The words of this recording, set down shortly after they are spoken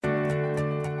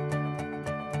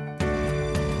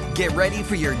Get ready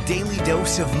for your daily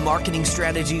dose of marketing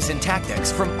strategies and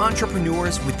tactics from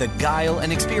entrepreneurs with the guile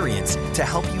and experience to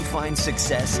help you find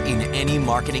success in any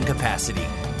marketing capacity.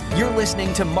 You're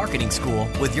listening to Marketing School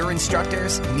with your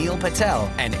instructors, Neil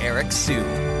Patel and Eric Siu.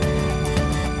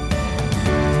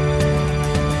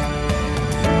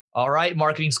 All right,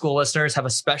 Marketing School listeners, have a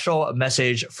special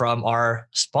message from our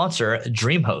sponsor,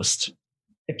 DreamHost.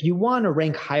 If you want to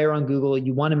rank higher on Google,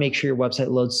 you want to make sure your website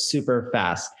loads super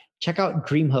fast. Check out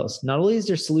DreamHost. Not only is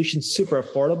their solution super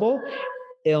affordable,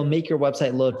 it'll make your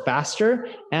website load faster,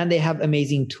 and they have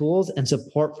amazing tools and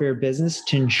support for your business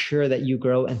to ensure that you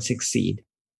grow and succeed.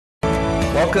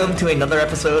 Welcome to another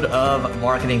episode of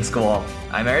Marketing School.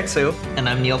 I'm Eric Siu. And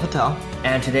I'm Neil Patel.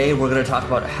 And today we're going to talk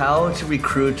about how to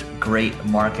recruit great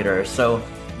marketers. So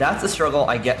that's the struggle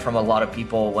I get from a lot of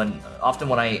people often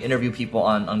when I interview people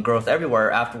on Growth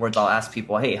Everywhere. Afterwards, I'll ask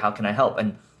people, hey, how can I help?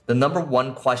 And the number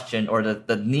one question or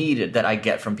the need that I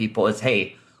get from people is,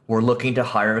 hey, we're looking to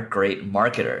hire great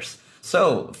marketers.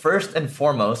 So first and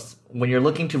foremost, when you're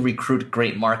looking to recruit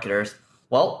great marketers,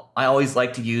 well, I always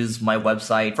like to use my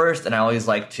website first, and I always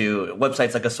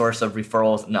website's like a source of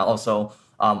referrals. And also,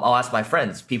 I'll ask my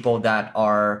friends, people that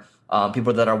are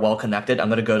well connected. I'm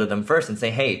going to go to them first and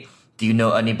say, hey, do you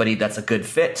know anybody that's a good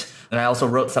fit? And I also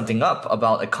wrote something up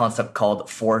about a concept called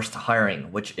forced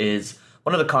hiring, which is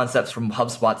one of the concepts from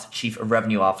HubSpot's Chief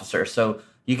Revenue Officer. So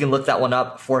you can look that one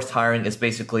up. Forced hiring is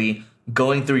basically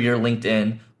going through your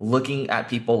LinkedIn, looking at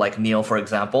people like Neil, for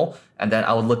example, and then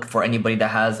I would look for anybody that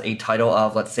has a title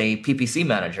of, let's say, PPC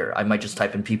manager. I might just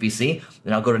type in PPC,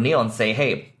 and I'll go to Neil and say,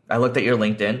 hey, I looked at your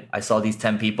LinkedIn. I saw these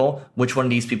 10 people. Which one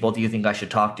of these people do you think I should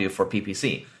talk to for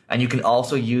PPC? And you can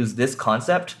also use this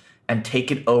concept and take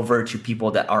it over to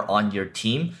people that are on your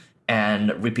team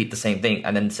and repeat the same thing,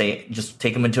 and then just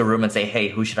take them into a room and say, hey,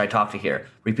 who should I talk to here?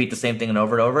 Repeat the same thing and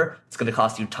over. It's going to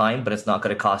cost you time, but it's not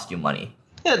going to cost you money.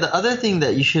 Yeah, the other thing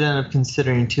that you should end up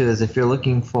considering too is if you're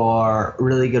looking for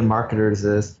really good marketers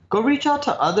is go reach out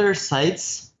to other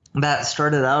sites that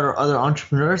started out or other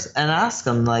entrepreneurs and ask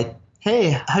them like,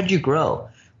 hey, how'd you grow?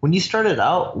 When you started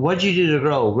out, what'd you do to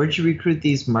grow? Where'd you recruit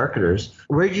these marketers?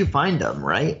 Where'd you find them,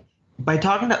 right? By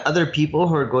talking to other people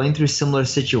who are going through similar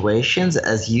situations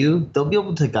as you, they'll be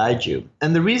able to guide you.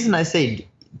 And the reason I say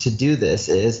to do this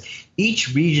is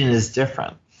each region is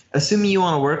different. Assuming you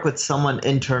want to work with someone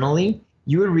internally,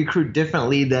 you would recruit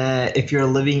differently than if you're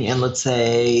living in, let's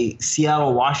say,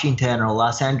 Seattle, Washington, or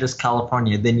Los Angeles,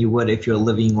 California, than you would if you're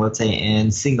living, let's say,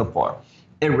 in Singapore.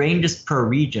 It ranges per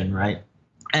region, right?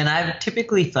 And I've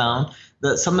typically found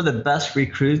that some of the best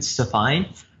recruits to find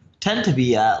tend to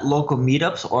be at local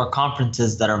meetups or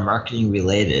conferences that are marketing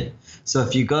related. So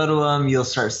if you go to them, you'll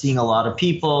start seeing a lot of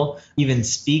people, even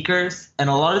speakers. And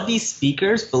a lot of these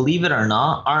speakers, believe it or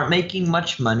not, aren't making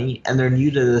much money and they're new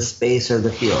to the space or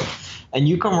the field. And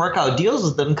you can work out deals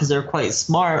with them because they're quite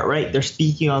smart, right? They're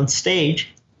speaking on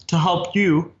stage to help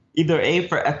you either A,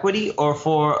 for equity or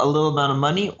for a little amount of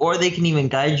money, or they can even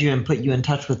guide you and put you in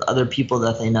touch with other people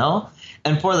that they know.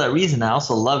 And for that reason, I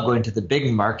also love going to the big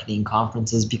marketing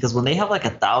conferences because when they have like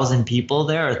 1,000 people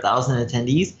there, 1,000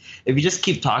 attendees, if you just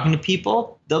keep talking to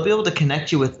people, they'll be able to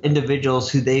connect you with individuals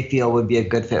who they feel would be a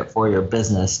good fit for your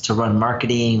business to run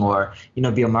marketing or,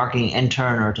 be a marketing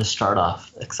intern or to start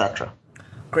off, etc.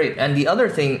 Great. And the other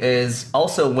thing is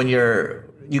also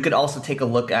you could also take a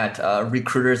look at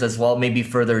recruiters as well, maybe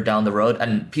further down the road.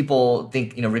 And people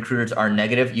think, recruiters are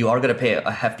negative. You are going to pay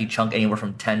a hefty chunk, anywhere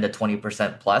from 10 to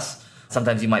 20% plus.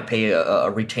 Sometimes you might pay a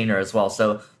retainer as well.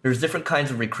 So there's different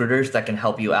kinds of recruiters that can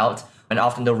help you out. And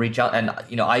often they'll reach out. And,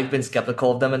 I've been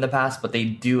skeptical of them in the past, but they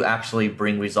do actually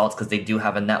bring results because they do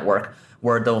have a network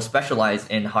where they'll specialize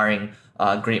in hiring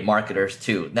great marketers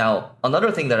too. Now,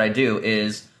 another thing that I do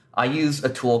is I use a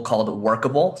tool called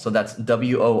Workable. So that's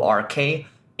WORKABLE,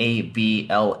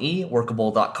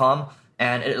 workable.com.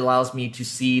 And it allows me to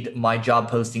seed my job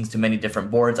postings to many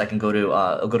different boards. I can go to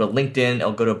LinkedIn.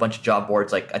 I'll go to a bunch of job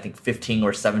boards, like I think 15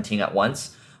 or 17 at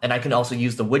once. And I can also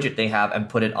use the widget they have and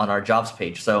put it on our jobs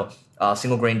page. So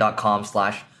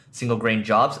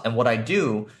singlegrain.com/singlegrainjobs. And what I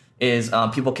do is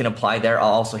people can apply there. I'll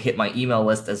also hit my email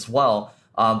list as well.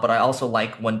 But I also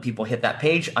like when people hit that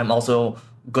page, I'm also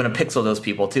going to pixel those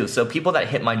people too. So people that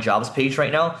hit my jobs page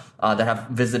right now that have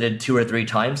visited 2 or 3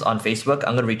 times on Facebook,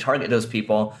 I'm going to retarget those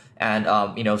people and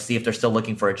see if they're still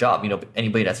looking for a job.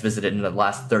 Anybody that's visited in the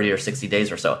last 30 or 60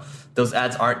 days or so. Those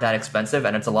ads aren't that expensive,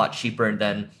 and it's a lot cheaper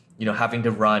than having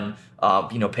to run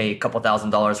pay a couple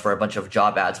 $1,000s for a bunch of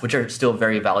job ads, which are still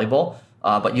very valuable.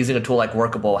 But using a tool like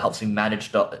Workable helps me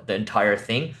manage the entire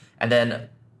thing, and then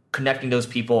connecting those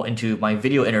people into my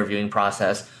video interviewing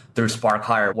process through Spark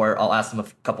Hire, where I'll ask them a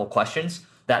couple questions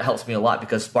that helps me a lot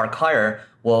because Spark Hire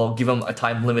will give them a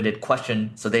time limited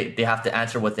question. So they have to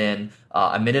answer within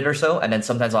a minute or so. And then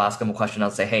sometimes I'll ask them a question.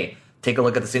 I'll say, hey, take a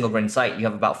look at the single grain site. You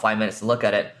have about 5 minutes to look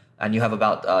at it and you have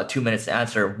about 2 minutes to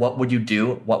answer. What would you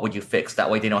do? What would you fix? That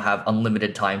way they don't have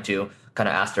unlimited time to kind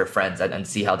of ask their friends and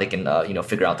see how they can,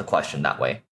 figure out the question that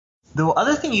way. The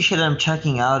other thing you should end up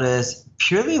checking out is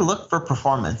purely look for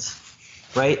performance,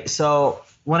 right? So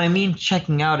what I mean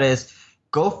checking out is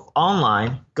go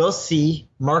online, go see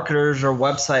marketers or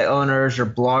website owners or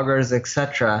bloggers,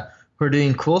 etc., who are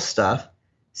doing cool stuff,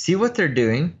 see what they're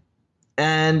doing,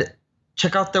 and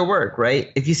check out their work,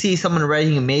 right? If you see someone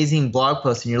writing amazing blog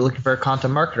posts and you're looking for a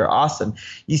content marketer, awesome.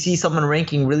 You see someone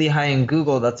ranking really high in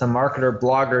Google that's a marketer,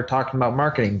 blogger talking about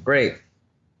marketing, great.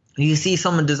 You see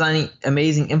someone designing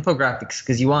amazing infographics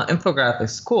because you want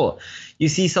infographics, cool. You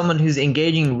see someone who's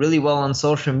engaging really well on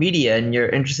social media and you're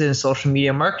interested in social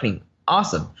media marketing,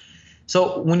 awesome.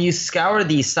 So when you scour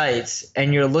these sites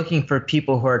and you're looking for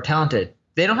people who are talented,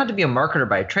 they don't have to be a marketer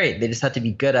by trade. They just have to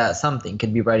be good at something.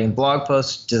 Could be writing blog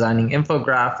posts, designing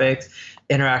infographics,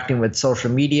 interacting with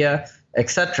social media,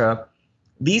 etc.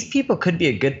 These people could be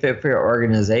a good fit for your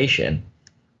organization.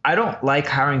 I don't like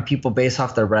hiring people based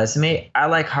off their resume. I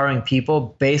like hiring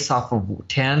people based off of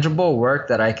tangible work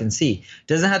that I can see.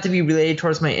 Doesn't have to be related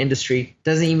towards my industry.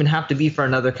 Doesn't even have to be for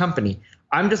another company.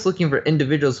 I'm just looking for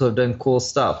individuals who have done cool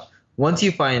stuff. Once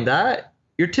you find that,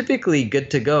 you're typically good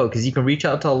to go because you can reach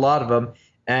out to a lot of them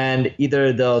and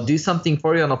either they'll do something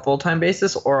for you on a full-time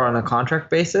basis or on a contract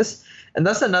basis. And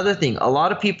that's another thing. A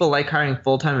lot of people like hiring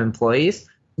full-time employees.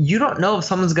 You don't know if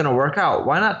someone's going to work out.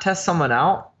 Why not test someone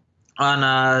out on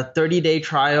a 30-day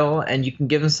trial and you can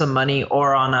give them some money,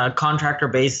 or on a contractor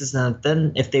basis, and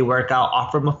then if they work out,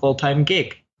 offer them a full-time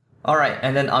gig. All right.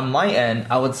 And then on my end,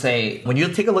 I would say when you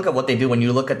take a look at what they do, when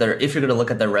you look at if you're going to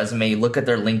look at their resume, look at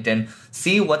their LinkedIn,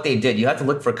 see what they did. You have to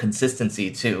look for consistency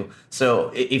too.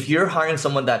 So if you're hiring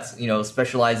someone that's,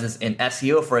 specializes in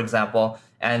SEO, for example,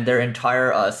 and their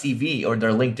entire CV or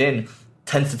their LinkedIn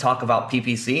tends to talk about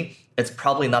PPC, it's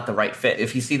probably not the right fit.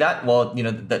 If you see that, well,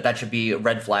 that should be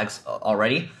red flags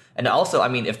already. And also,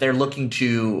 if they're looking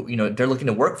to, they're looking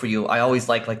to work for you, I always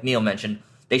like Neil mentioned,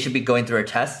 they should be going through a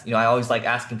test. I always like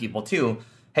asking people too,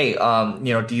 hey,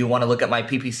 do you want to look at my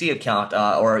PPC account?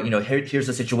 Or, here's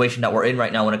the situation that we're in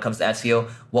right now when it comes to SEO.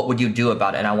 What would you do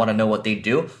about it? And I want to know what they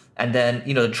do. And then,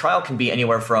 the trial can be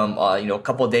anywhere from, a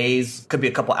couple of days, could be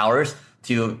a couple hours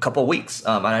to a couple of weeks.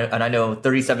 And I know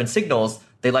 37 Signals,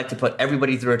 they like to put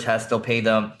everybody through a test. They'll pay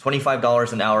them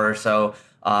 $25 an hour or so,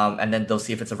 and then they'll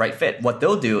see if it's a right fit. What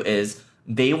they'll do is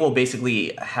they will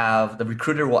basically have the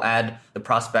recruiter will add the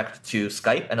prospect to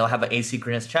Skype, and they'll have an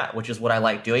asynchronous chat, which is what I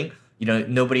like doing.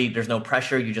 There's no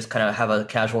pressure. You just kind of have a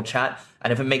casual chat.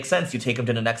 And if it makes sense, you take them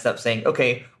to the next step saying,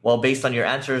 okay, well, based on your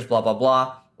answers, blah, blah,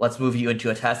 blah, let's move you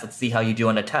into a test. Let's see how you do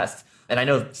on a test. And I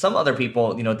know some other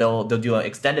people, they'll do an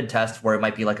extended test where it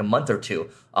might be like a month or two.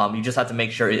 You just have to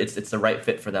make sure it's the right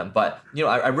fit for them. But,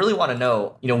 I really want to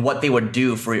know, what they would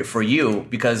do for you,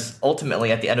 because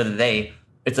ultimately at the end of the day,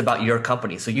 it's about your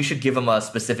company. So you should give them a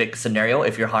specific scenario.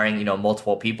 If you're hiring,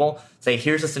 multiple people, say,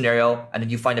 here's a scenario. And then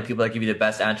you find the people that give you the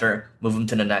best answer, move them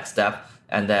to the next step,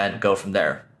 and then go from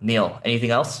there. Neil, anything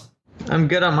else? I'm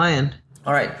good on my end.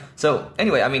 All right. So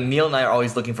anyway, Neil and I are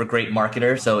always looking for great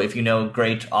marketers. So if you know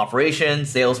great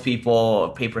operations,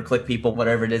 salespeople, pay-per-click people,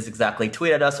 whatever it is exactly,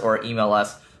 tweet at us or email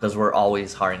us because we're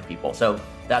always hiring people. So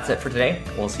that's it for today.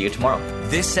 We'll see you tomorrow.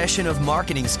 This session of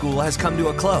Marketing School has come to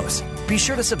a close. Be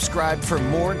sure to subscribe for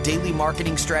more daily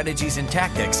marketing strategies and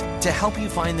tactics to help you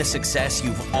find the success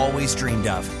you've always dreamed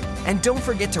of. And don't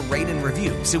forget to rate and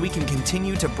review so we can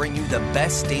continue to bring you the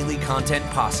best daily content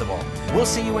possible. We'll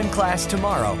see you in class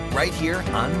tomorrow, right here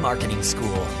on Marketing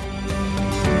School.